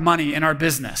for our money and our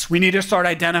business. We need to start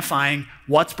identifying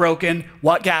what's broken,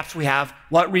 what gaps we have,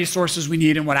 what resources we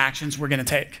need, and what actions we're gonna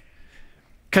take.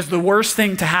 Because the worst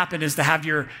thing to happen is to have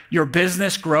your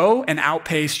business grow and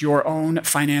outpace your own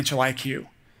financial IQ.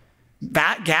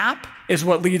 That gap is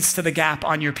what leads to the gap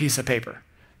on your piece of paper,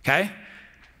 okay?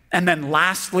 And then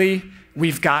lastly,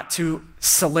 we've got to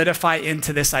solidify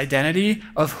into this identity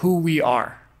of who we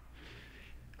are.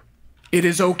 It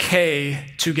is okay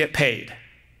to get paid.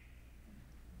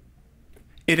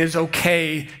 It is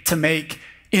okay to make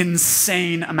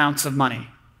insane amounts of money.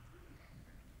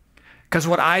 Because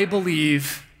what I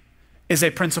believe is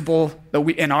a principle that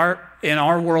we in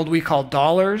our world we call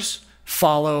dollars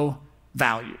follow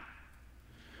value.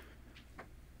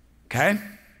 Okay?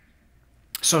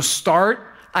 So start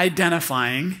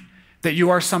identifying that you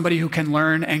are somebody who can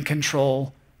learn and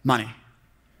control money.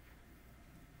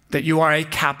 That you are a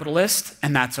capitalist,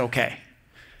 and that's okay.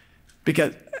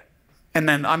 And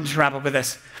then I'm just wrap up with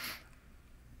this.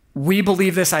 We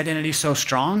believe this identity so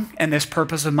strong and this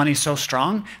purpose of money so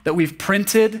strong that we've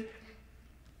printed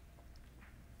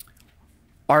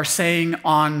our saying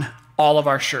on all of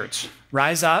our shirts.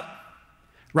 Rise up.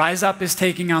 Rise up is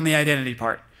taking on the identity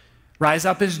part. Rise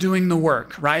up is doing the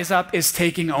work. Rise up is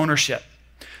taking ownership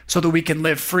so that we can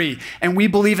live free. And we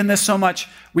believe in this so much,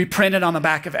 we print it on the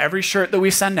back of every shirt that we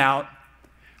send out.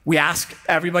 We ask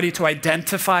everybody to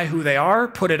identify who they are,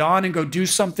 put it on, and go do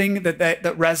something that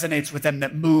resonates with them,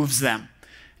 that moves them,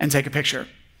 and take a picture.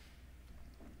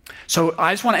 So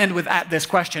I just want to end with this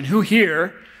question. Who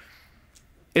here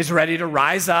is ready to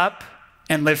rise up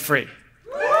and live free?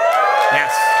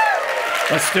 Yes.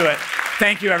 Let's do it.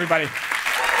 Thank you, everybody.